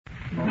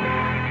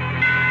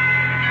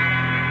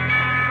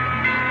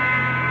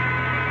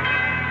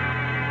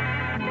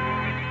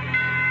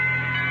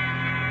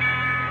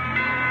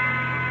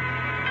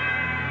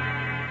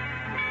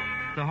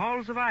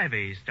Halls of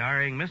Ivy,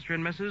 starring Mr.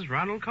 and Mrs.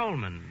 Ronald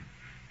Colman.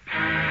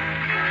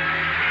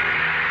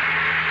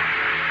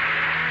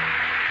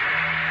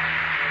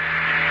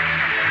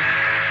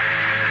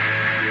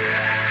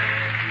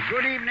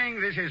 Good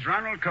evening. This is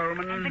Ronald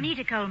Colman. And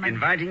Benita Colman.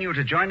 Inviting you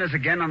to join us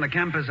again on the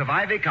campus of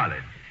Ivy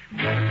College. And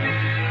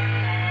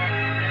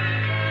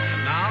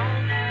now,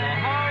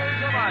 the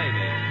Halls of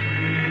Ivy.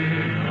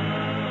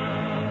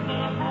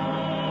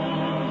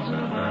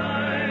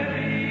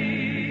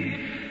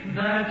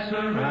 That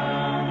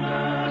surround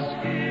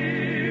us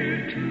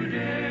here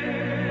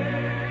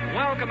today.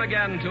 Welcome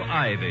again to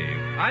Ivy.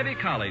 Ivy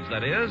College,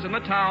 that is, in the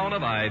town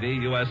of Ivy,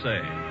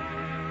 USA.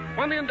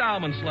 When the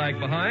endowments lag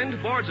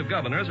behind, boards of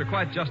governors are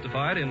quite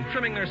justified in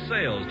trimming their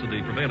sails to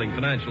the prevailing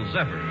financial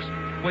zephyrs,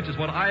 which is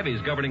what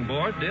Ivy's governing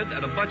board did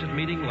at a budget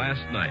meeting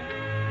last night.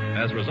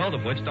 As a result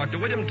of which, Dr.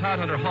 William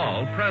Todhunter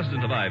Hall,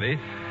 president of Ivy,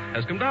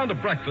 has come down to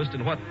breakfast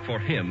in what, for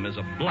him, is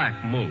a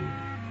black mood.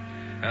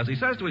 As he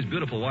says to his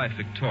beautiful wife,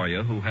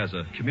 Victoria, who has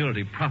a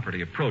community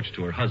property approach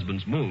to her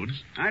husband's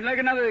moods. I'd like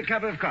another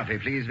cup of coffee,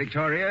 please,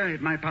 Victoria.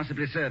 It might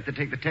possibly serve to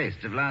take the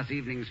taste of last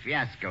evening's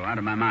fiasco out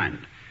of my mind.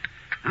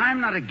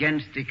 I'm not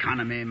against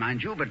economy,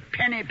 mind you, but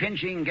penny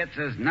pinching gets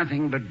us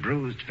nothing but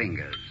bruised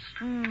fingers.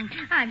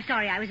 I'm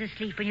sorry I was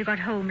asleep when you got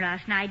home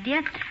last night,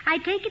 dear. I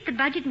take it the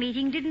budget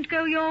meeting didn't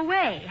go your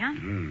way, huh?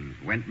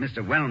 Went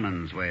Mr.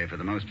 Wellman's way for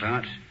the most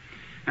part.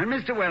 And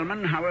Mr.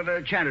 Wellman,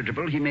 however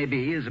charitable he may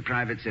be as a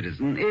private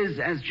citizen, is,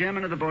 as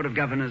chairman of the Board of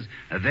Governors,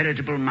 a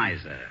veritable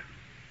miser.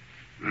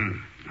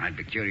 I'd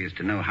be curious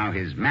to know how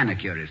his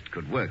manicurist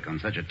could work on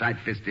such a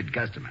tight-fisted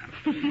customer.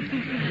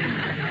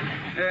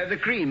 The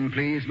cream,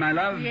 please, my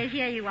love. Yes,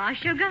 here you are.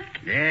 Sugar?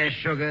 Yes,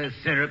 sugar,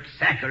 syrup,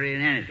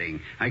 saccharine, anything.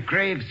 I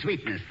crave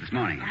sweetness this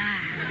morning.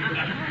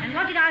 And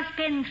what did our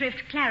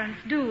spendthrift Clarence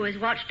do as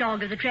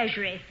watchdog of the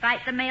Treasury?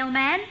 Fight the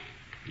mailman?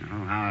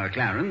 Oh, our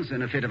Clarence,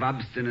 in a fit of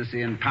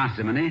obstinacy and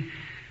parsimony,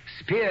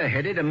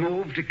 spearheaded a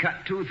move to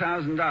cut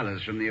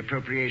 $2,000 from the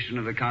appropriation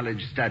of the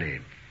college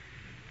study.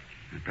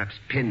 Perhaps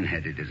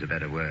pinheaded is a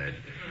better word.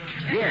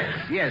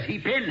 Yes, he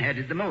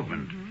pinheaded the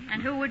movement.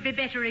 And who would be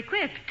better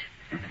equipped?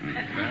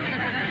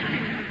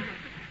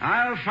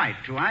 I'll fight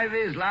to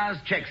Ivy's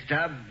last check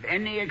stub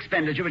any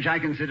expenditure which I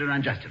consider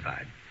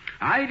unjustified.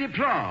 I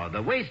deplore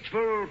the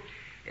wasteful...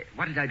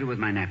 What did I do with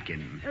my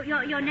napkin?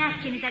 Your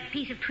napkin is that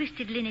piece of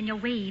twisted linen you're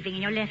waving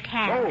in your left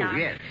hand. Oh, now.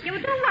 yes. Yeah, well,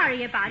 don't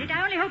worry about it.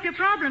 I only hope your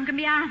problem can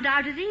be ironed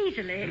out as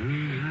easily.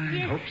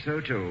 I hope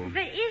so, too.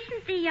 But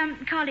isn't the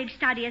college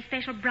study a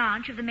special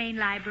branch of the main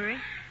library?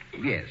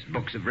 Yes,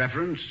 books of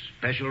reference,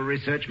 special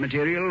research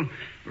material,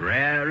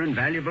 rare and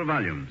valuable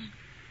volumes.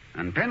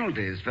 And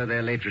penalties for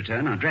their late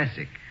return are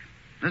drastic.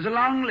 There's a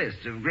long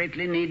list of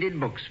greatly needed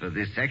books for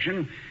this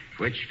section,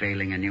 which,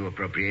 failing a new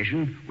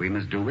appropriation, we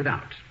must do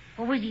without.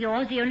 Or was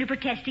yours the only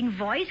protesting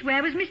voice?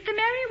 Where was Mr.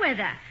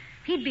 Merriweather?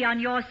 He'd be on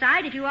your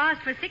side if you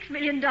asked for $6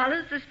 million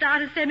to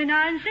start a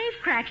seminar in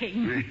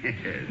safecracking.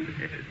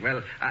 Yes.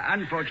 Well,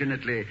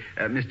 unfortunately,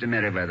 Mr.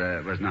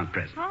 Merriweather was not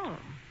present. Oh.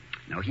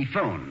 No, he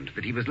phoned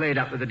that he was laid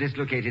up with a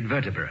dislocated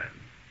vertebra,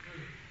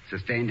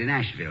 sustained in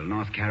Asheville,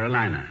 North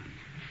Carolina,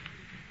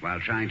 while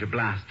trying to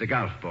blast a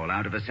golf ball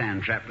out of a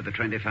sand trap with a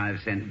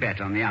 25-cent bet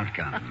on the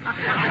outcome.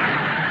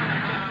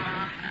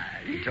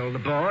 He told the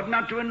board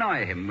not to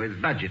annoy him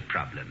with budget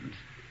problems,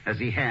 as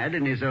he had,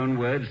 in his own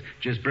words,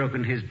 just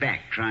broken his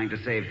back trying to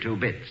save 2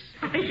 bits.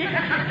 Poor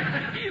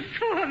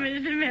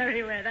Mr.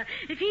 Merriweather.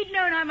 If he'd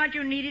known how much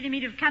you needed him,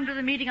 he'd have come to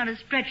the meeting on a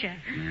stretcher.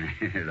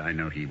 Yes, I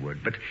know he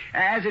would. But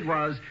as it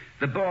was,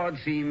 the board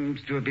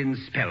seems to have been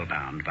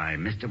spellbound by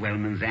Mr.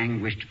 Wellman's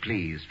anguished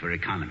pleas for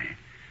economy.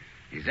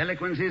 His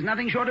eloquence is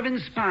nothing short of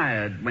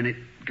inspired when it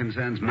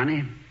concerns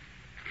money.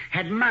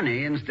 Had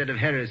money instead of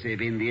heresy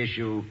been the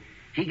issue,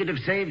 he could have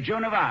saved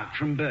Joan of Arc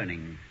from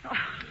burning.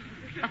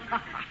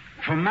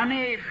 For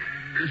money,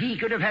 he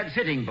could have had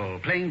Sitting Bull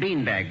playing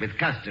beanbag with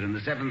Custer in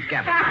the 7th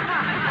Cavalry.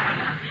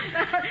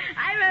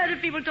 I've heard of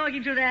people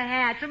talking through their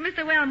hats, and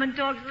Mr. Wellman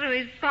talks through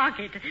his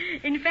pocket.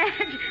 In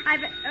fact,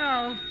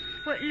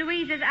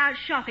 Louisa's out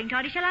shopping,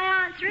 Toddy. Shall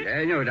I answer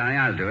it? No, Donnie,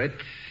 I'll do it.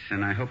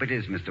 And I hope it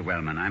is Mr.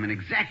 Wellman. I'm in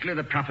exactly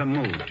the proper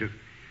mood to...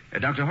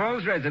 Dr.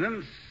 Hall's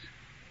residence.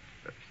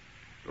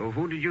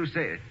 Who did you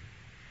say?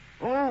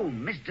 Oh,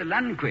 Mr.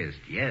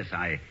 Lundquist. Yes,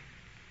 I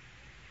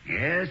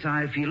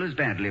feel as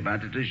badly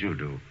about it as you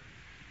do.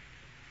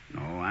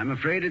 No, I'm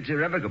afraid it's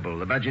irrevocable.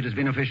 The budget has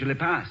been officially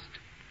passed.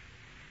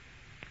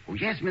 Oh,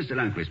 yes, Mr.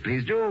 Lundquist,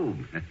 please do.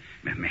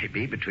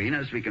 Maybe between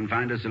us we can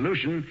find a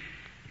solution.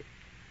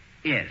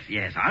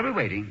 Yes, I'll be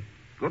waiting.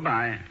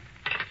 Goodbye.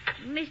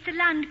 Mr.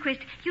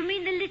 Lundquist, you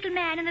mean the little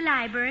man in the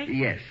library?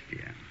 Yes,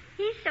 dear.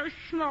 He's so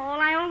small,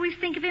 I always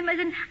think of him as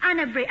an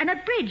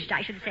abridged,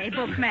 I should say,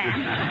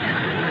 bookman.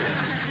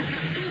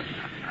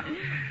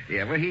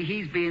 Yeah, well,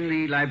 he's been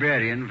the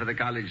librarian for the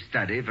college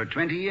study for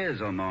 20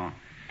 years or more.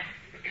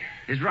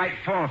 His right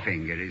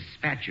forefinger is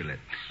spatulate.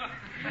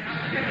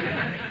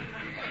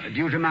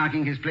 due to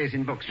marking his place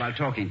in books while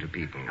talking to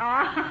people.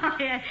 Oh,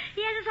 yeah.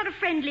 He has a sort of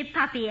friendly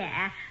puppy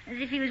air, as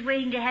if he was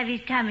waiting to have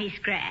his tummy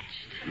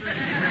scratched.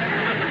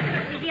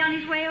 Is he on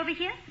his way over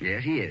here?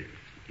 Yes, he is.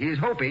 He is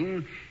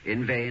hoping,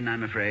 in vain,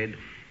 I'm afraid,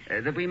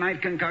 that we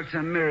might concoct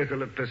some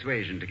miracle of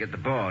persuasion to get the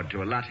board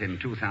to allot him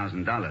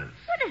 $2,000. Well,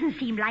 it doesn't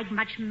seem like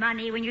much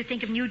money when you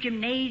think of new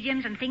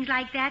gymnasiums and things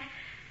like that.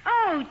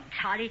 Oh,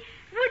 Toddy,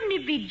 wouldn't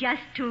it be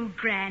just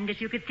 $2,000 if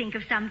you could think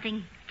of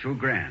something?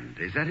 $2,000.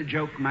 Is that a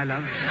joke, my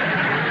love?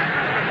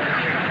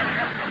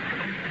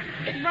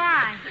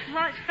 Why?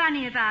 What's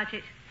funny about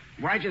it?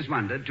 Well, I just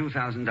wondered,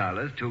 $2,000,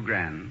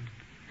 $2,000.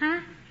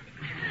 Huh?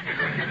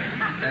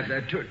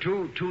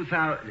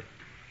 2,000...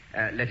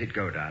 let it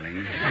go,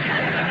 darling.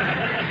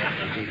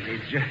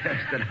 It's just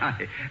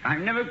that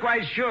I'm never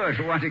quite sure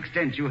to what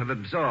extent you have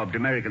absorbed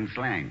American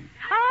slang.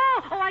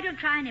 Oh, I don't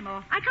try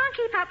anymore. I can't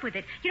keep up with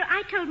it. You know,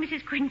 I told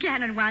Mrs.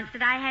 Quincannon once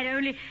that I had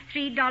only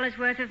 $3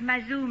 worth of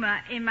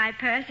Mazuma in my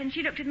purse, and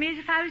she looked at me as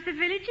if I was the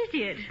village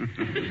idiot.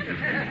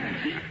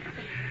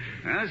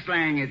 Well,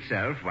 slang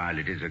itself, while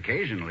it is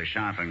occasionally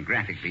sharp and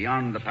graphic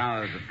beyond the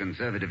powers of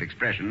conservative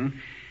expression,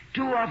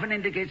 too often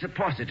indicates a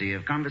paucity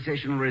of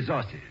conversational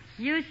resources.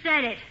 You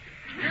said it.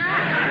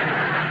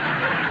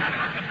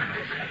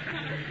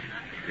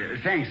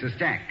 Thanks, a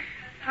stack.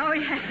 Oh,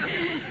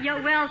 yeah.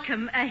 You're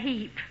welcome, a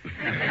heap.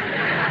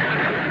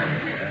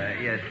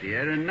 Yes,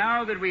 dear. And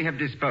now that we have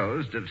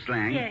disposed of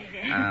slang, Yes.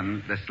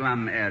 The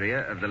slum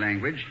area of the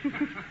language,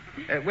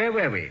 where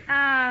were we?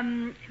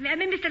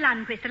 Mr.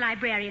 Lundquist, the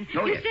librarian.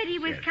 Oh, you yes, said he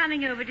was yes.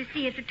 coming over to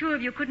see if the two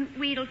of you couldn't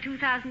wheedle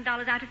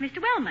 $2,000 out of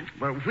Mr. Wellman.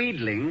 Well,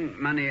 wheedling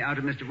money out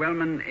of Mr.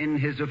 Wellman in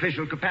his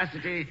official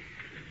capacity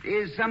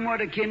is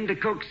somewhat akin to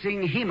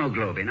coaxing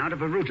hemoglobin out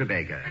of a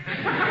rutabaga.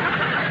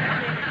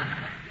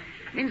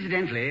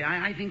 Incidentally,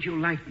 I think you'll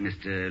like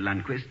Mr.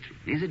 Lundquist.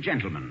 He's a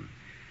gentleman.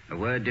 A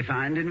word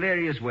defined in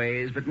various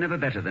ways, but never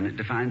better than it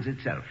defines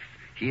itself.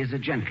 He is a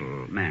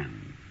gentle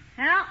man.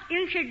 Well,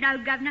 you should know,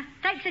 Governor.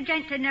 Takes a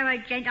gent to know a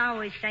gent, I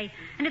always say.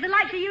 And if the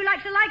likes of you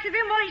likes the likes of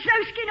him, well, it's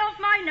no skin off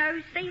my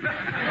nose, see?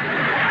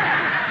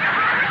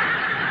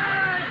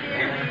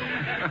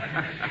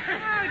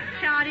 Oh,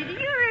 Charlie, do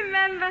you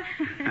remember?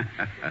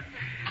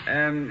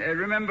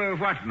 Remember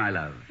what, my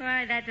love?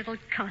 Why, that little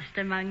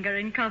costermonger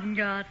in Covent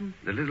Garden.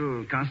 The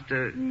little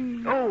Costa...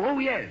 Oh,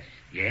 yes.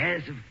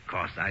 Yes, of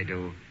course I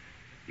do.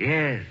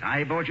 Yes,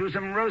 I bought you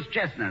some roast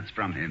chestnuts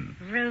from him.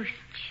 Roast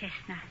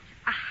chestnuts.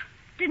 Ah,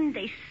 didn't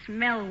they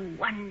smell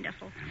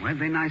wonderful? Weren't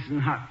they nice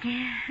and hot?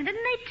 Yeah, didn't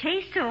they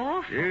taste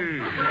awful? Ew. Do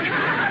you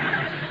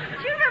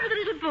remember the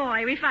little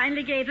boy we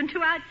finally gave them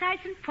to outside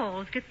St.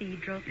 Paul's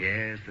Cathedral?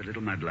 Yes, the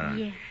little muddler.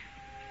 Yes.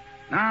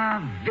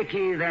 Ah,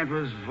 Vicky, that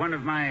was one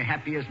of my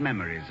happiest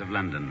memories of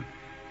London.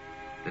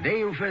 The day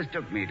you first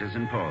took me to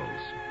St.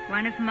 Paul's.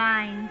 One of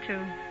mine,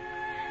 too.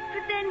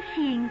 But then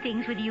seeing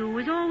things with you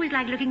was always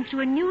like looking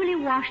through a newly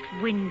washed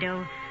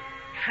window.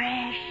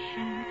 Fresh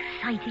and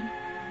exciting.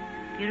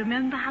 You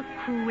remember how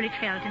cool it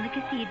felt in the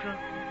cathedral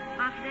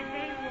after that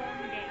very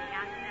warm day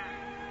outside?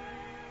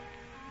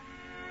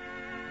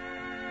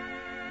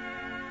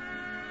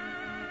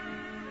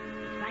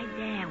 It's right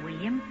there,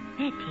 William.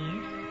 There it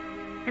is.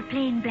 The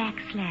plain black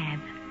slab.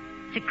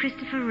 Sir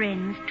Christopher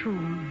Wren's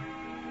tomb.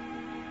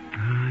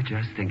 Ah,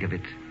 just think of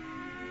it.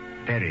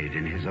 Buried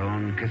in his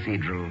own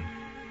cathedral.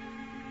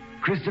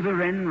 Christopher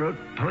Wren wrote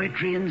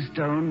poetry in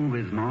stone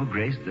with more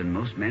grace than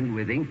most men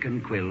with ink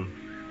and quill.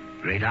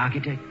 Great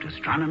architect,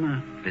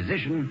 astronomer,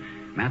 physician,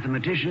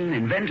 mathematician,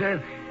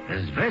 inventor,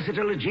 as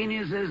versatile a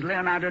genius as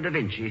Leonardo da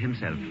Vinci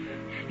himself.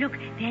 Look,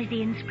 there's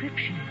the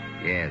inscription.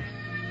 Yes.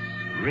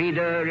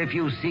 Reader, if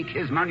you seek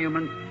his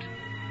monument,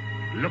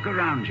 look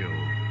around you.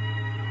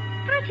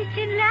 But it's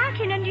in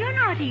Latin and you're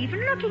not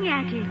even looking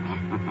at it.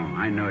 Oh,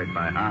 I know it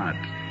by heart.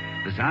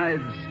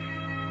 Besides,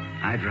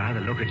 I'd rather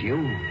look at you.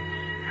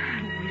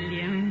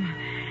 William,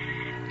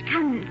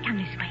 come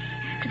this way,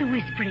 to the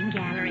Whispering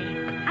Gallery.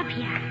 Up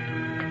here.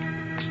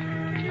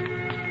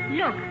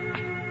 Look.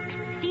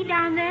 See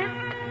down there?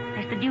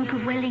 That's the Duke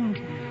of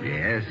Wellington.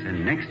 Yes,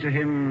 and next to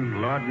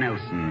him, Lord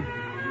Nelson.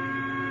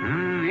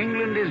 Ah,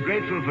 England is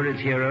grateful for its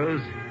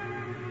heroes,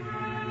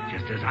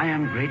 just as I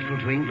am grateful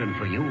to England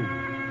for you.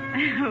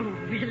 Oh,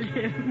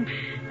 William,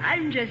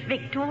 I'm just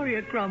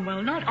Victoria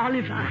Cromwell, not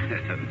Oliver.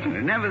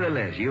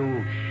 Nevertheless,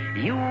 you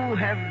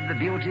have the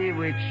beauty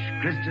which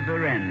Christopher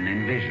Wren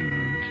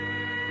envisioned.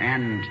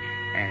 And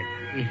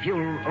if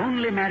you'll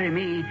only marry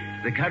me,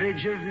 the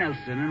courage of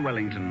Nelson and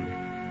Wellington.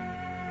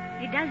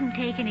 It doesn't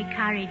take any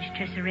courage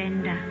to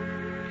surrender.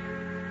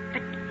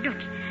 But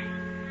look,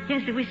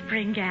 here's the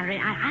Whispering Gallery.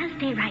 I'll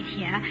stay right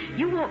here.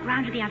 You walk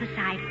round to the other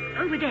side,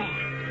 over there,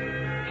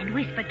 and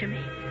whisper to me.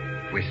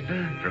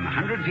 Whisper from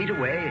 100 feet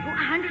away? Oh,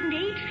 108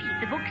 feet,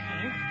 the book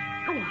says.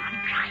 Go on,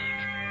 try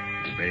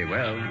it. Very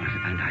well,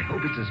 and I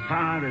hope it's as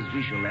far as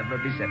we shall ever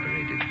be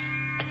separated.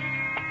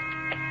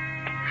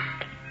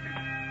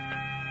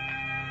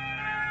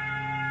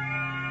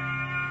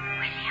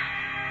 William.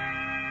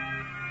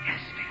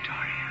 Yes,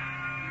 Victoria.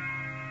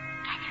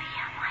 Can you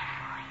hear my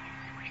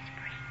voice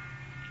whispering?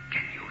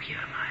 Can you hear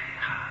my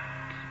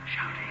heart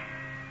shouting.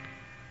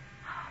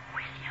 Oh,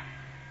 William,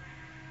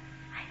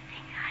 I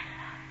think I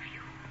love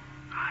you.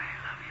 I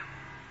love you.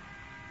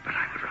 But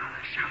I would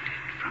rather shout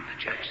it from the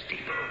church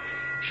steeple.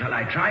 Shall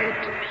I try it?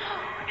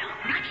 No,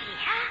 not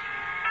here.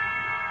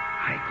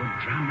 I could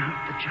drown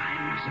out the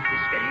chimes of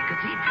this very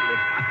cathedral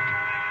if I...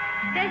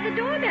 There's the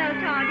doorbell,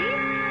 Toddy.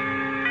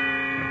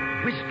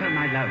 Whisper,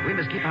 my love. We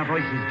must keep our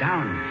voices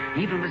down,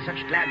 even with such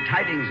glad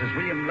tidings as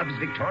William loves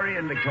Victoria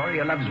and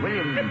Victoria loves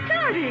William. But,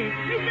 Toddy,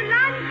 Mr.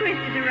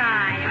 Landquist has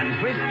arrived.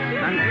 Landquist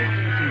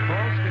in St.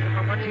 Paul's.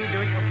 What's he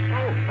doing?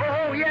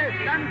 Oh, yes,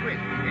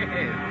 Landquist.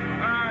 Yes.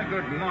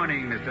 Good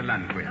morning, Mr.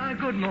 Landquist.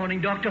 Good morning,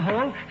 Dr.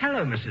 Hall.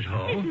 Hello, Mrs.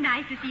 Hall. It's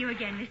nice to see you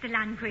again, Mr.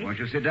 Landquist. Won't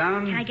you sit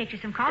down? Can I get you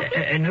some coffee?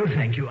 No,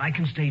 thank you. I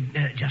can stay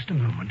just a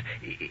moment.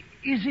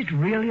 Is it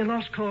really a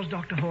lost cause,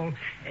 Dr. Hall?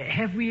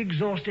 Have we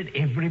exhausted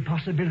every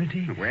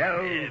possibility?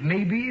 Well...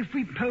 maybe if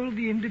we polled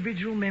the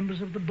individual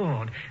members of the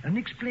board and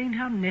explained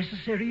how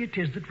necessary it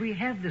is that we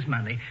have this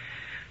money,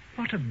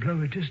 what a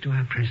blow it is to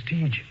our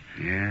prestige.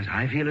 Yes,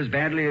 I feel as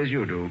badly as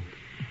you do.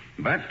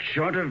 But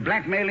short of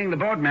blackmailing the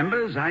board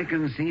members, I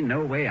can see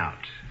no way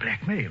out.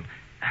 Blackmail?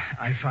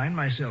 I find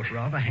myself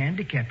rather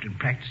handicapped in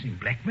practicing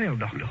blackmail,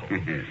 Dr. Hall.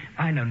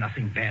 I know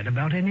nothing bad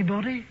about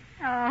anybody.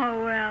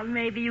 Oh, well,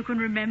 maybe you can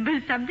remember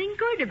something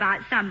good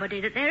about somebody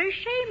that they're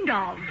ashamed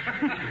of.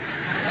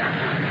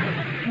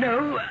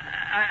 No,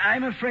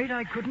 I'm afraid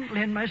I couldn't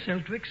lend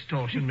myself to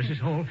extortion, Mrs.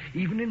 Hall,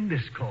 even in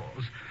this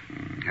cause.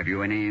 Have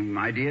you any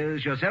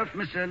ideas yourself,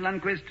 Mr.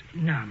 Lundquist?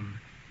 None.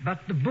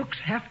 But the books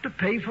have to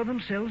pay for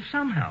themselves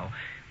somehow.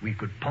 We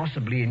could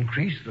possibly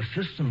increase the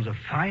systems of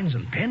fines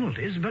and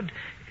penalties, but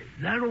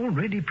they're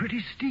already pretty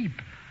steep.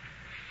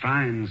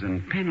 Fines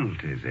and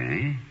penalties,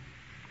 eh?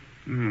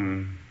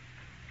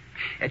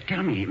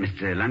 Tell me,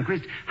 Mr.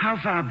 Lundquist, how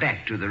far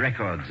back do the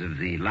records of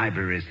the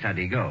library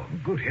study go?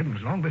 Good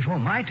heavens, long before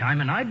my time,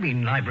 and I've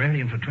been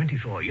librarian for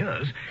 24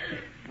 years.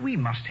 We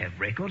must have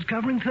records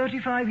covering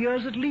 35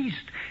 years at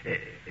least.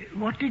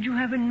 What did you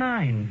have in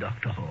mind,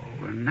 Dr. Hall?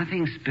 Well,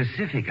 nothing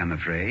specific, I'm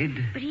afraid.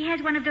 But he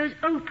has one of those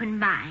open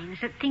minds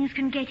that things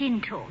can get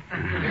into.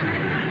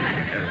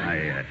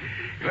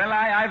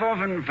 I've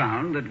often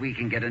found that we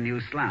can get a new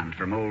slant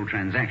from old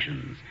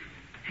transactions.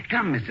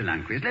 Come, Mr.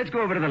 Lundquist, let's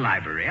go over to the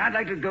library. I'd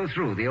like to go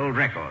through the old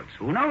records.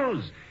 Who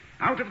knows?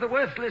 Out of the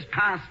worthless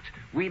past,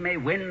 we may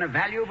win a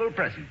valuable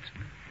present.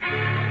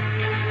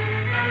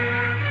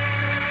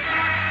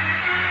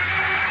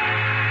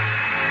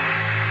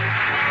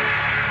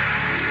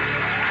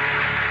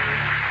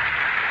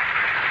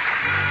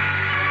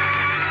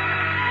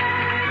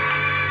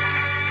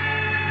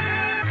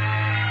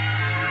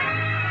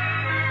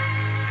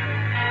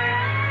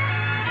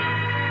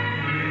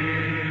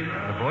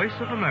 The Voice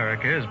of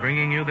America is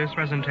bringing you this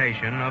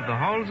presentation of The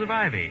Halls of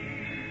Ivy,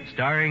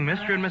 starring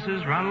Mr. and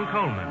Mrs. Ronald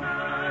Colman.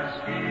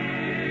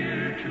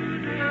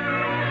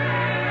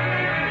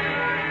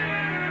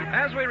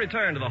 As we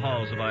return to the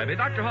Halls of Ivy,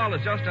 Dr. Hall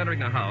is just entering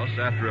the house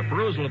after a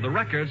perusal of the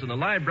records in the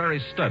library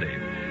study.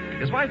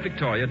 His wife,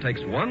 Victoria,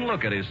 takes one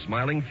look at his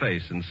smiling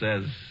face and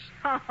says...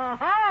 Ho, ho,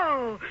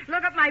 ho!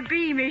 Look at my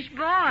beamish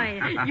boy.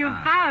 You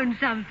found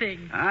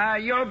something.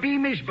 Your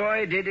beamish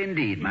boy did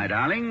indeed, my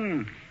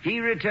darling. He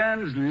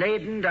returns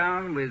laden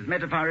down with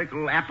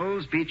metaphorical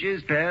apples,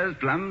 peaches, pears,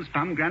 plums,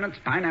 pomegranates,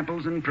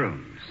 pineapples, and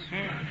prunes.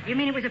 You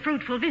mean it was a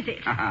fruitful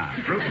visit?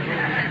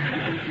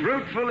 Fruitful.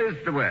 Fruitful is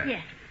the word.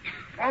 Yes.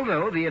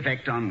 Although the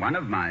effect on one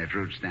of my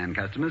fruit stand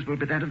customers will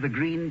be that of the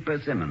green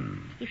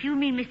persimmon. If you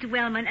mean Mr.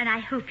 Wellman, and I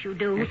hope you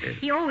do,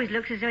 he always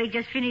looks as though he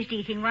just finished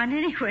eating one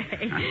anyway.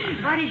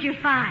 What did you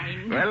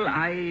find? Well,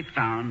 I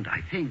found,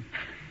 I think,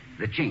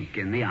 the chink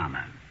in the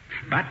armor.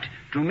 But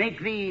to make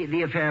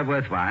the affair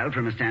worthwhile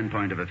from a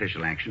standpoint of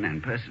official action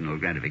and personal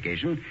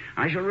gratification,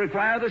 I shall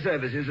require the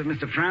services of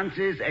Mr.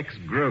 Francis X.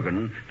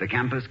 Grogan, the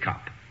campus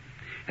cop.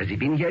 Has he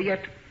been here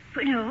yet?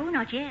 No,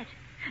 not yet.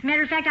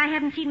 Matter of fact, I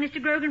haven't seen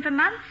Mr. Grogan for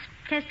months.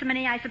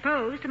 Testimony, I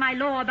suppose, to my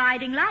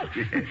law-abiding life.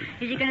 Is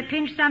he going to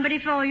pinch somebody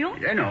for you?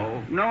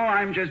 No,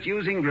 I'm just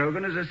using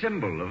Grogan as a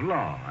symbol of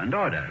law and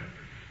order.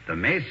 The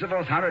mace of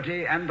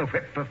authority and the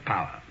whip of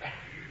power.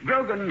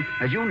 Grogan,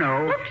 as you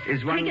know,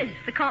 is one... Triggers,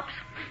 the cops.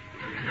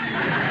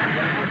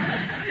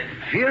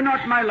 Fear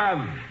not, my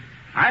love.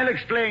 I'll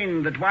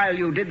explain that while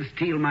you did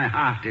steal my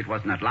heart, it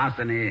was not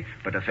larceny,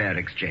 but a fair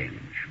exchange.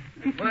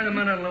 Wait a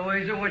minute,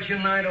 Louisa. What's your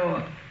night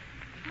off?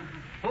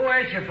 Who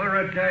asked you for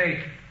a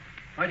date?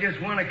 I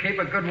just want to keep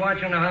a good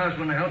watch on the house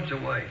when the help's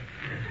away.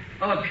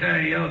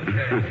 Okay.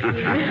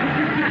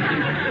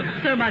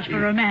 So much for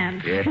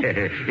romance.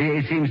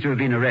 He seems to have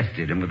been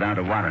arrested and without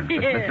a warrant.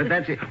 But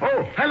that's it.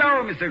 Oh,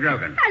 hello, Mr.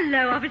 Grogan.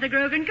 Hello, Officer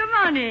Grogan. Come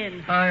on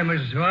in. Hi,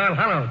 Mrs. Weil.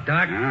 Hello,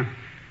 Doc.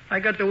 I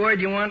got the word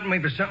you want me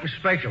for something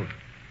special.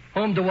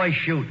 Whom do I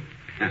shoot?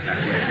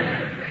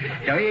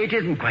 No, it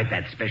isn't quite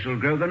that special,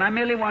 Grogan. I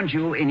merely want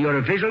you, in your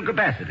official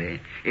capacity,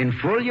 in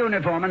full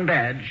uniform and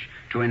badge,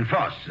 to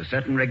enforce a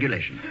certain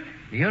regulation.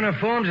 The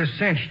uniform's a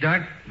cinch,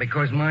 Doc,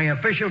 because my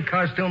official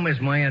costume is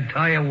my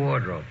entire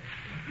wardrobe.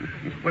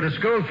 With a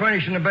school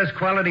furnishing the best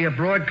quality of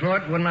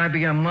broadcloth, wouldn't I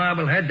be a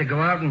marblehead to go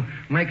out and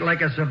make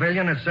like a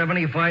civilian at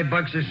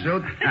 $75 a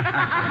suit?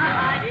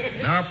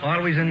 Nope,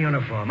 always in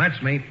uniform. That's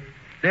me.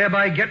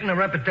 Thereby getting a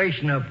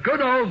reputation of good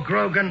old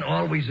Grogan,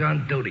 always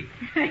on duty.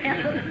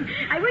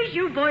 I wish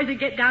you boys would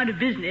get down to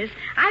business.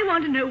 I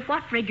want to know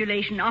what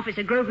regulation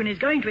Officer Grogan is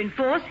going to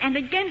enforce and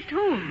against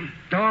whom.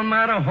 Don't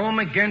matter whom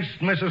against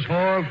Mrs.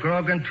 Hall,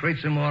 Grogan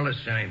treats them all the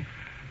same.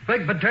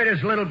 Big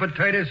potatoes, little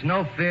potatoes,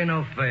 no fear,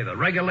 no favor.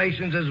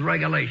 Regulations is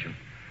regulation.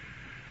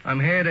 I'm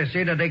here to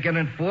see that they get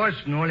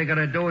enforced, and all you got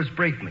to do is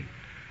brief me.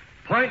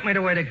 Point me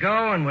the way to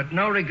go, and with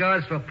no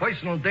regards for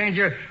personal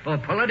danger or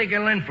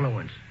political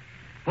influence.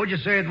 Who'd you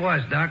say it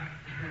was, Doc?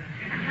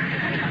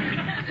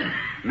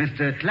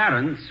 Mr.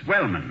 Clarence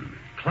Wellman.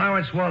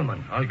 Clarence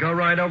Wellman. I'll go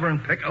right over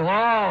and pick...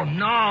 Oh,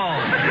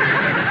 no.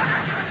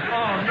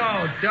 Oh,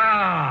 no,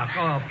 Doc.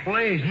 Oh,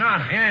 please,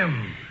 not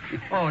him.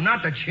 Oh,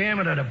 not the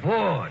chairman of the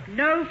board.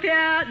 No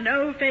fear,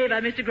 no favor,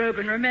 Mr.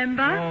 Grogan,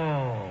 remember?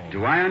 Oh.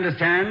 Do I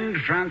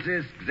understand,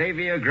 Francis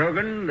Xavier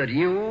Grogan, that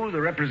you,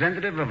 the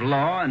representative of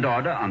law and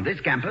order on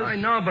this campus... I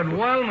know, but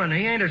Wellman,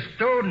 he ain't a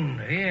student.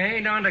 He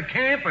ain't on the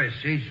campus.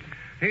 He's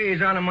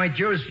out of my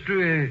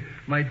jurisdiction.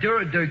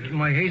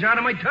 He's out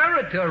of my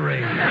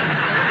territory.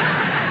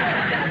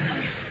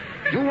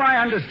 Do I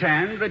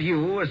understand that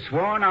you, a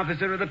sworn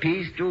officer of the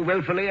peace, do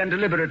willfully and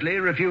deliberately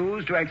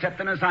refuse to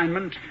accept an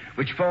assignment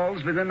which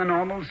falls within the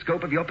normal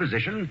scope of your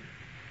position,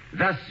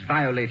 thus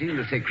violating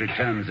the sacred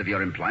terms of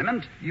your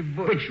employment,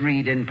 which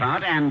read in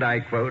part, and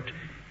I quote,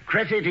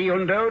 Crescit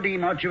iundo de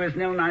mortuis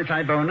nil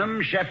nisi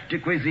bonum, chef de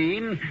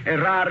cuisine,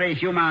 errare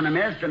humanum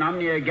est, and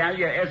omnia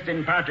gallia est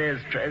in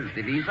partes tres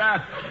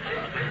divisa?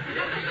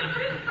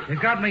 You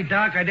got me,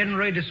 Doc. I didn't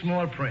read the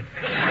small print.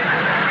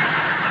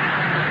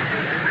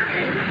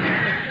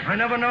 I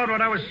never knowed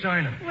what I was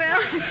signing.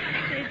 Well,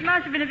 it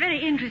must have been a very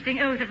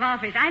interesting oath of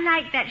office. I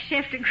like that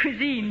chef de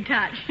cuisine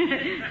touch.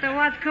 So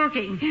what's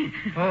cooking?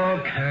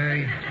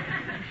 Okay.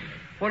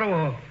 What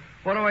do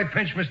I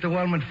pinch Mr.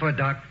 Wellman for,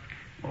 Doc?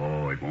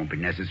 Oh, it won't be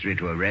necessary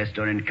to arrest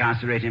or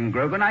incarcerate him,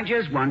 Grogan. I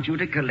just want you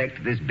to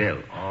collect this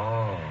bill.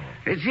 Oh.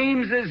 It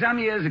seems that some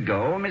years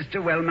ago, Mr.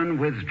 Wellman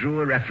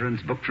withdrew a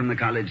reference book from the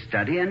college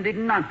study and did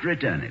not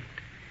return it,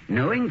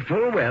 knowing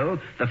full well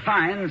the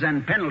fines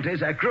and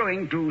penalties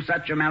accruing to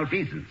such a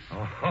malfeasance.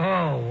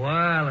 Oh,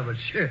 well, if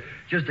it's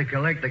just to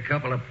collect a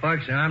couple of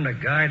bucks, and I'm the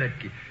guy that...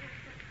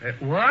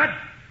 what?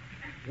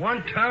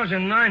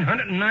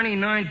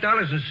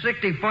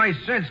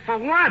 $1,999.65 for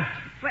what?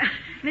 Well,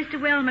 Mr.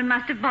 Wellman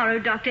must have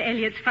borrowed Dr.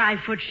 Elliott's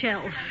 5-foot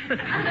shelf.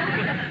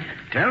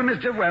 Tell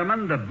Mr.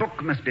 Wellman the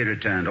book must be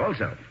returned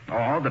also,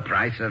 or the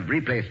price of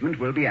replacement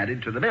will be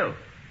added to the bill.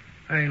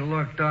 Hey,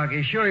 look, Doc,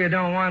 you sure you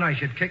don't want I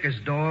should kick his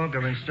dog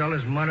or install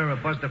his mother or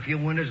bust a few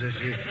windows this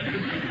year?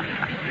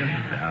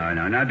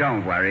 No,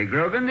 don't worry,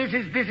 Grogan. This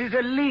is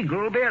a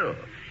legal bill.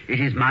 It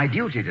is my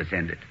duty to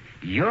send it,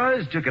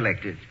 yours to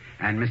collect it,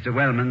 and Mr.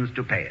 Wellman's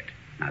to pay it.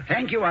 Now,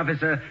 thank you,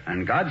 officer,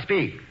 and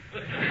Godspeed.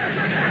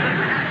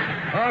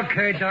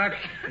 Okay, Doc.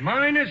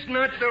 Mine is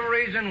not the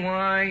reason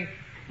why.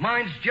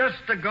 Mine's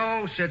just to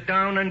go sit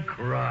down and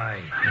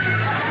cry.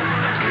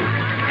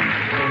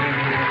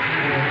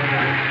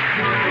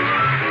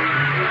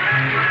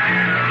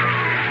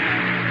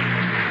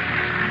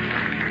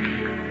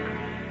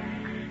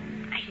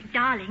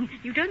 Darling,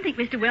 you don't think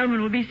Mr.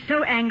 Wellman will be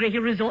so angry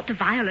he'll resort to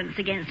violence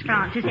against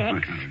Francis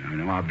X?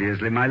 No,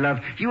 obviously, my love.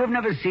 You have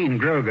never seen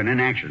Grogan in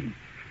action.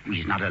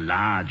 He's not a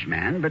large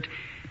man, but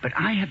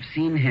I have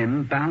seen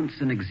him bounce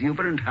an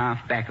exuberant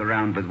halfback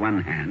around with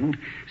one hand,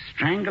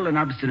 strangle an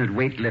obstinate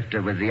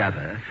weightlifter with the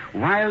other,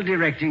 while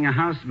directing a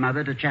house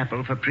mother to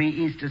chapel for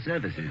pre-Easter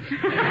services.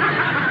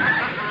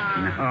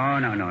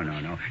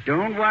 No.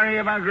 Don't worry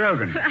about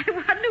Grogan. I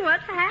wonder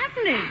what's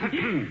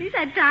happening. He's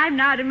had time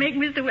now to make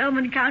Mr.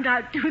 Wellman count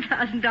out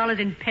 $2,000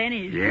 in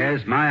pennies.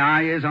 Yes, my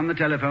eye is on the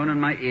telephone and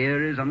my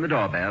ear is on the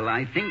doorbell.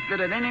 I think that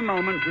at any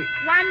moment...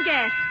 One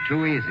guess.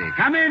 Too easy.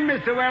 Come in,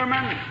 Mr.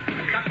 Wellman.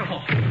 Dr.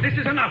 Hall, this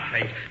is an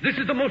outrage. This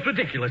is the most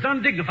ridiculous,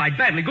 undignified,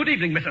 badly. Good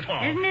evening, Mrs.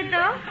 Hall. Isn't it,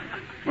 though?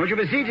 Won't you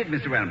be seated,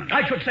 Mr. Wellman?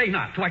 I should say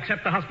not, to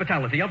accept the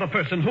hospitality of a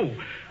person who...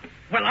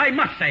 Well, I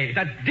must say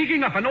that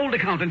digging up an old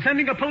account and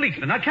sending a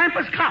policeman, a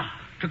campus cop,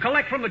 to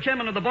collect from the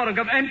chairman of the board of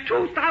government, and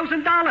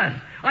 $2,000.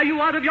 Are you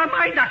out of your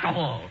mind, Dr.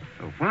 Hall?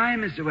 Why,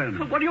 Mr.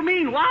 Wellman? What do you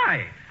mean,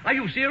 why? Are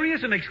you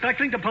serious in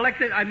expecting to collect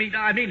it?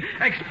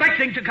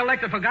 Expecting to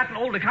collect a forgotten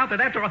old account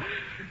that after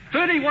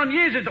 31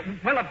 years is,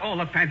 well,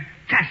 a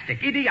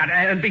fantastic idiot.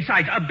 And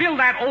besides, a bill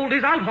that old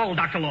is outlaw,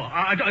 Dr. Law.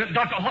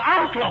 Dr.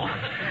 Outlaw.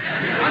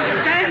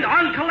 Understand?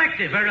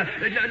 Uncollected,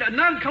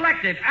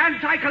 non-collected,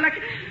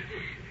 anti-collected.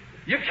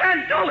 You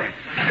can't do it.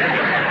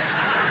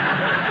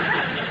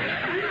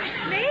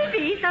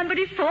 Maybe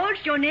somebody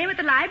forged your name at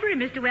the library,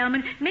 Mr.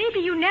 Wellman. Maybe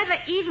you never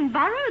even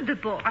borrowed the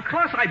book. Of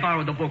course I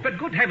borrowed the book, but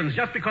good heavens,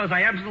 just because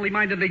I absently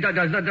mindedly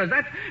does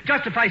that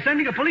justify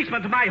sending a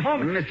policeman to my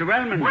home? Mr.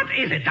 Wellman. What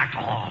is it, Dr.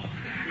 Hall?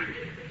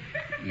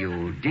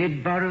 You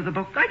did borrow the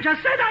book? I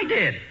just said I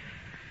did.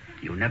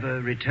 You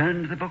never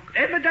returned the book?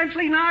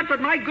 Evidently not, but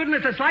my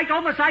goodness, a slight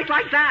oversight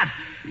like that.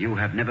 You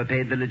have never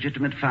paid the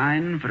legitimate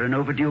fine for an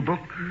overdue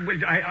book? Well,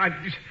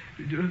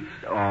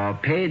 Or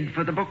paid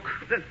for the book?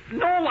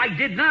 No, I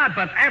did not,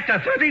 but after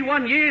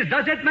 31 years,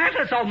 does it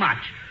matter so much?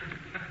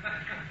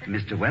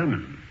 Mr.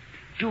 Wellman,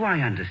 do I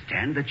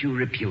understand that you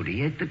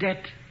repudiate the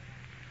debt?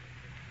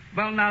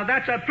 Well, now,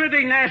 that's a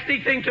pretty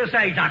nasty thing to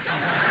say, Doctor.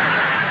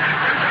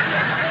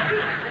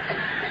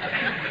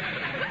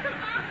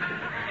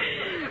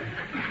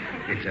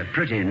 It's a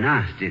pretty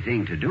nasty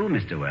thing to do,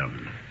 Mr.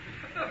 Wellman.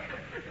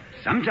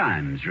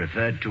 Sometimes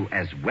referred to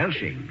as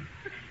welshing.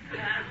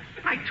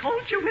 I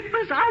told you it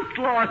was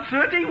outlawed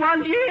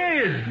 31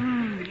 years.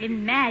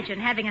 Imagine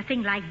having a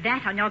thing like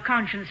that on your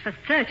conscience for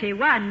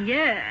 31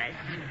 years.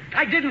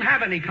 I didn't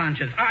have any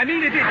conscience. I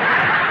mean, it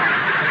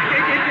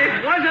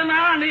wasn't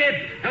on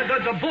it.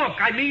 The book.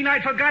 I mean,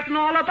 I'd forgotten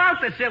all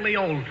about the silly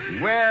old...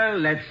 Well,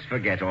 let's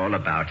forget all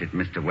about it,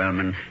 Mr.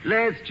 Wellman.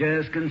 Let's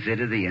just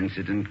consider the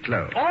incident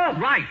closed. All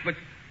right, but...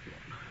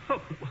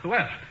 Oh,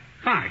 well,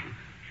 fine.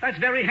 That's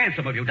very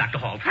handsome of you, Dr.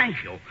 Hall.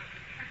 Thank you.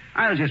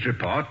 I'll just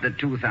report that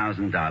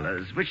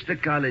 $2,000, which the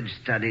college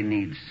study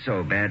needs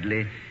so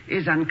badly,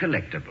 is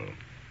uncollectible.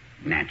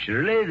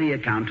 Naturally, the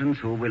accountants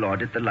who will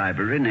audit the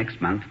library next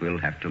month will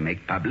have to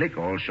make public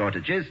all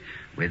shortages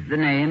with the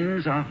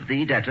names of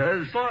the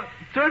debtors. For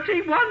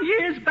 31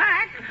 years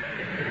back?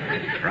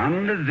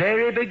 From the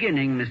very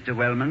beginning, Mr.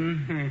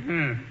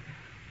 Wellman.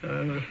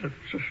 It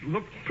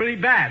looked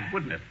pretty bad,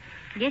 wouldn't it?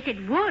 Yes, it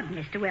would,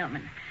 Mr.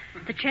 Wellman.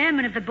 The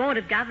chairman of the Board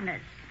of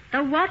Governors,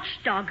 the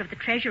watchdog of the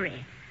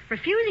Treasury,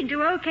 refusing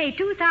to okay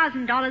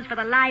 $2,000 for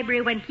the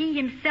library when he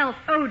himself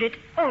owed it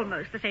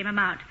almost the same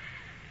amount.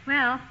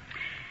 Well,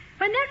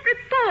 when that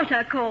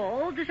reporter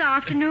called this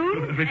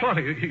afternoon...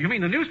 Reporter? You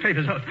mean the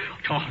newspapers?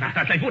 Oh,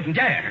 they wouldn't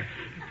dare.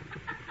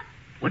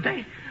 Would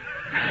they?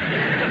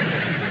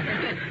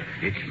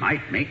 It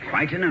might make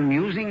quite an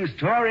amusing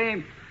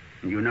story.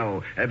 You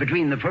know,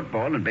 between the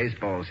football and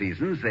baseball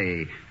seasons,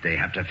 they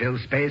have to fill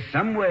space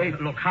some way.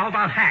 Look, how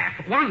about half?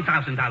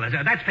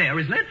 $1,000. That's fair,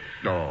 isn't it?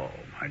 Oh,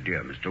 my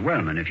dear Mr.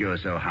 Wellman, if you're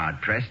so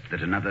hard-pressed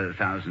that another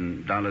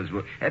 $1,000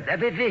 will...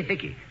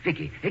 Vicky,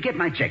 get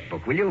my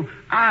checkbook, will you?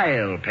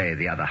 I'll pay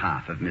the other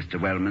half of Mr.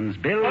 Wellman's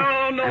bill.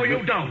 Oh, no,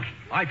 you don't.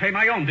 I pay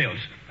my own bills,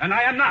 and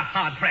I am not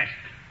hard-pressed.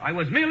 I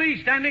was merely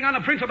standing on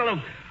a principle of...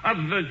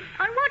 On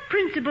what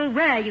principle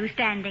were you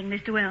standing,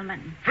 Mr.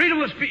 Wellman?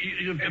 Freedom of speech.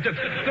 The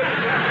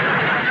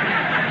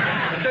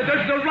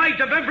right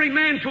of every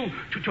man to...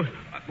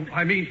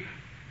 I mean...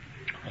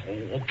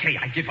 Oh, okay,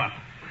 I give up.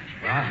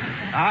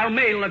 I'll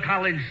mail the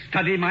college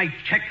study my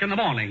check in the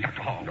morning,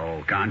 Dr. Hall.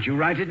 Oh, can't you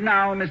write it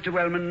now, Mr.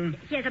 Wellman?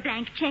 Here's a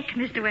blank check,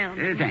 Mr.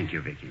 Wellman. Thank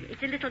you, Vicky.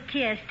 It's a little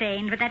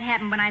tear-stained, but that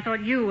happened when I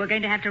thought you were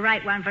going to have to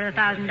write one for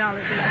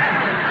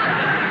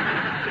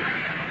 $1,000.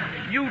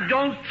 You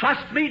don't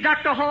trust me,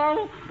 Dr.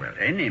 Hall? Well,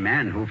 any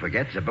man who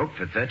forgets a book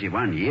for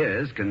 31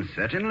 years can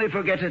certainly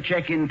forget a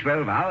check in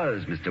 12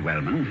 hours, Mr.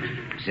 Wellman.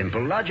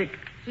 Simple logic.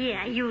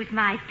 Here, use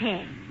my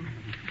pen.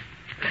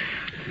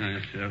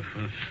 There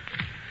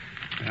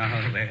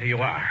you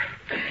are.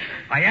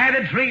 I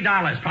added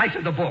 $3, price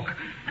of the book.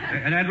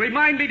 And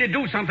remind me to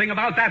do something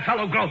about that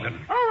fellow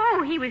Grogan.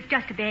 Oh, he was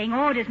just obeying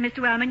orders, Mr.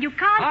 Wellman. You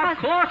can't... Of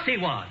course he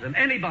was. And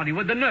anybody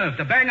with the nerve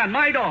to bang on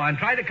my door and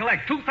try to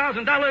collect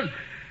 $2,000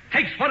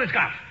 takes what it's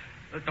got.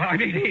 I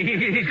mean,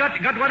 he's got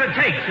what it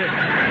takes.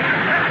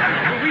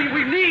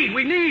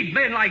 We need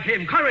men like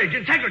him. Courage,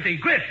 integrity,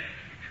 grit.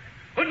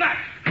 Good luck.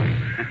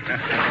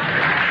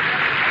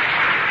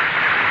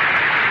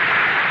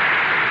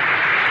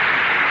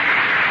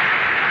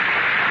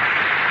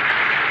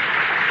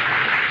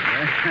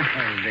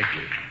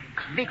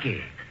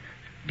 Vicky,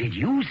 did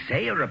you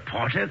say a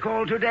reporter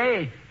called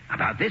today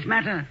about this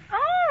matter?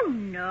 Oh,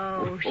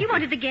 no. She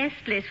wanted the guest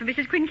list for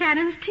Mrs.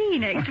 Quincannon's tea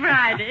next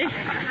Friday.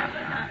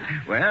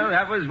 Well,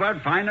 that was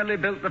what finally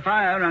built the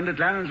fire under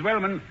Clarence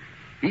Wellman.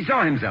 He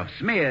saw himself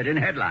smeared in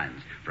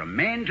headlines from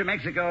Maine to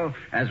Mexico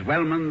as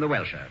Wellman the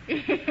Welsher.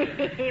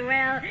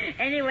 Well,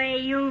 anyway,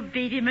 you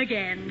beat him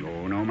again.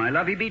 Oh, no, my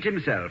love, he beat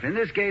himself. In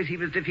this case, he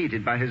was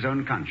defeated by his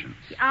own conscience.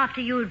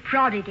 After you'd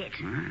prodded it.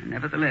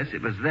 Nevertheless,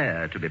 it was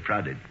there to be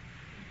prodded.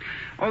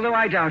 Although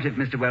I doubt if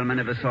Mr. Wellman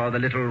ever saw the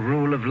little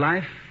rule of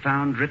life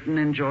found written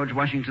in George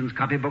Washington's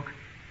copybook.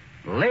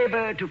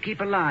 Labor to keep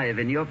alive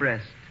in your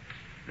breast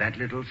that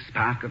little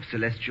spark of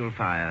celestial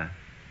fire,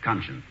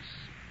 conscience.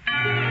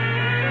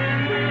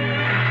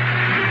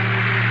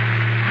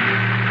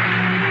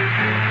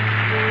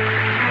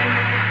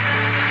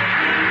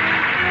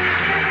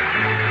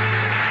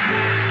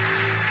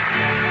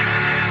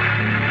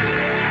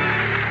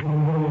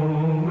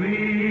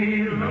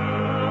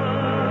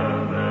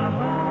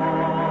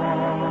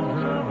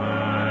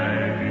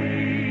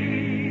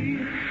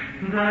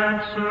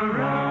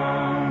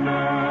 Surround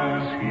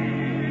us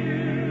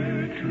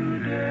here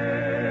today,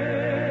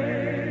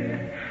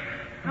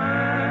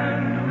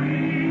 and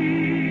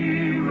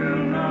we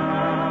will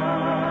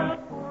not.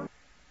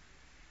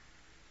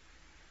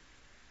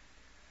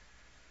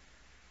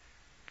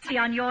 be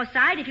on your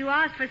side if you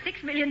asked for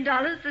 $6 million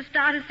to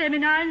start a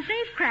seminar in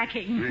safe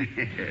cracking.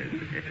 Yes.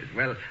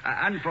 Well,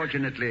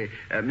 unfortunately,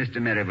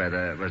 Mr.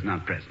 Merriweather was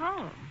not present.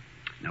 Oh.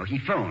 No, he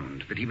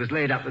phoned, but he was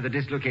laid up with a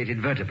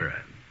dislocated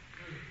vertebra.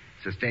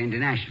 Sustained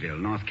in Asheville,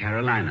 North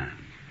Carolina,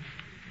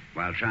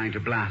 while trying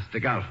to blast a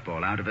golf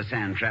ball out of a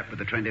sand trap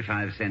with a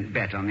 25-cent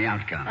bet on the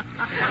outcome.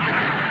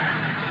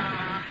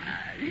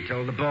 He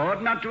told the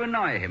board not to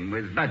annoy him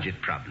with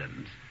budget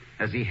problems,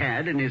 as he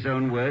had, in his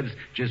own words,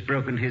 just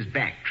broken his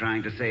back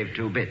trying to save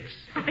 2 bits.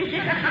 Poor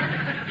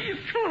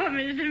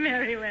Mr.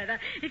 Merriweather.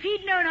 If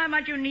he'd known how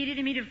much you needed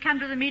him, he'd have come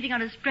to the meeting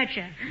on a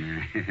stretcher.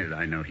 Yes,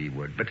 I know he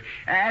would. But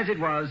as it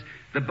was,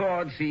 the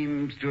board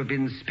seems to have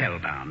been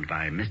spellbound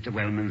by Mr.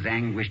 Wellman's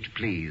anguished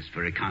pleas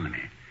for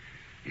economy.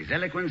 His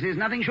eloquence is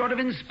nothing short of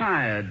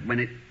inspired when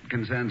it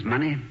concerns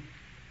money.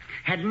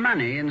 Had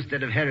money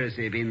instead of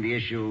heresy been the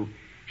issue,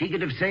 he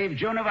could have saved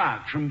Joan of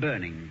Arc from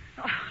burning.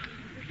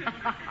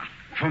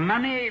 For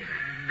money,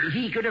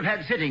 he could have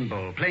had Sitting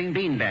Bull playing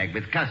beanbag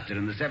with Custer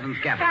in the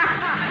 7th Cavalry.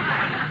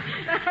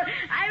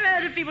 I've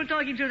heard of people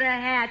talking through their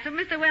hats, and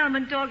Mr.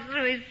 Wellman talks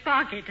through his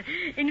pocket.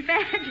 In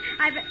fact,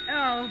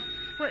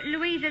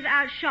 Louisa's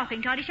out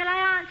shopping, Toddy. Shall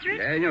I answer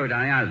it? No,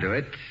 darling, I'll do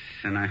it.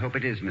 And I hope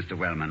it is Mr.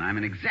 Wellman. I'm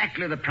in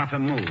exactly the proper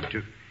mood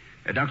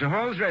to... Dr.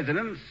 Hall's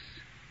residence?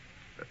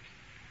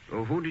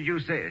 Who did you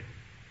say?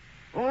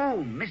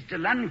 Oh, Mr.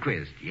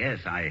 Lundquist. Yes,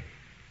 I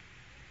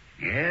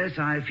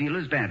feel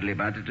as badly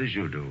about it as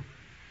you do.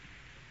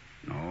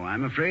 No,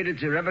 I'm afraid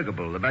it's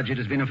irrevocable. The budget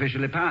has been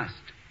officially passed.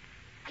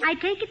 I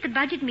take it the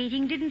budget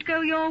meeting didn't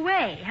go your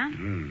way, huh?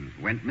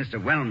 Went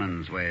Mr.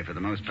 Wellman's way for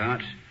the most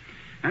part.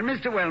 And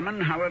Mr.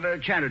 Wellman, however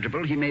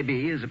charitable he may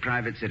be as a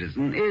private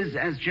citizen, is,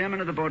 as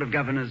chairman of the Board of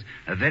Governors,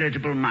 a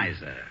veritable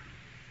miser.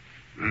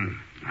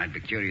 I'd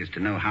be curious to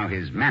know how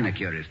his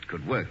manicurist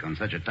could work on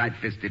such a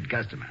tight-fisted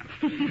customer.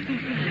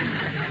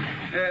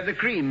 The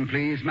cream,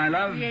 please, my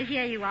love. Yes,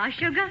 here you are.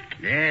 Sugar?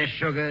 Yes,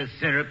 sugar,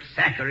 syrup,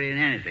 saccharine,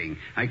 anything.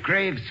 I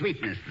crave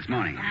sweetness this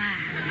morning.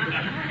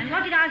 And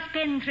what did our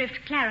spendthrift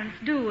Clarence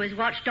do as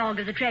watchdog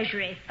of the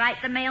Treasury? Fight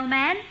the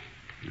mailman?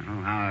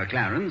 Oh, our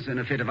Clarence, in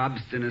a fit of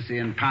obstinacy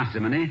and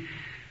parsimony,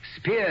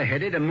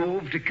 spearheaded a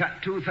move to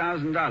cut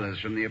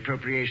 $2,000 from the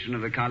appropriation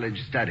of the college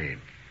study.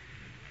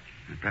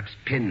 Perhaps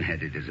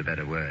pinheaded is a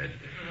better word.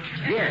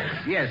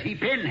 Yes, he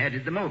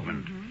pinheaded the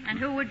movement. Mm-hmm. And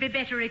who would be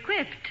better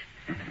equipped?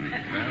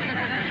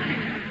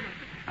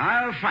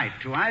 I'll fight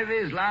to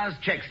Ivy's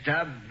last check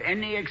stub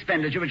any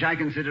expenditure which I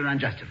consider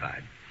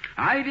unjustified.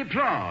 I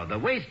deplore the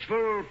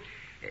wasteful...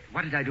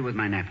 What did I do with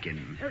my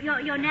napkin?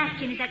 Your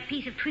napkin is that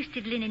piece of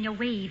twisted linen you're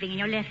waving in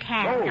your left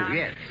hand. Oh, darling.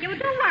 yes. Yeah, well,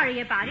 don't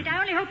worry about it.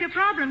 I only hope your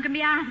problem can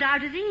be ironed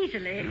out as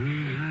easily.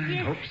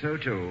 I hope so,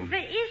 too.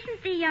 But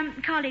isn't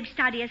the college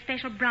study a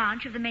special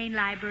branch of the main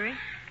library?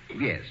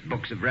 Yes,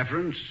 books of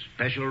reference,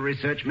 special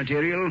research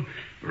material,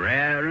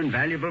 rare and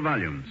valuable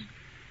volumes.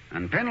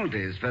 And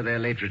penalties for their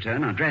late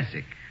return are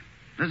drastic.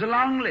 There's a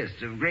long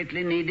list of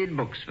greatly needed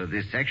books for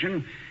this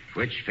section,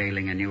 which,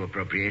 failing a new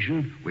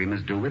appropriation, we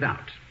must do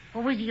without.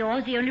 Or was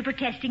yours the only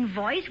protesting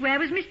voice? Where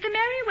was Mr.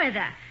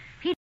 Merriweather?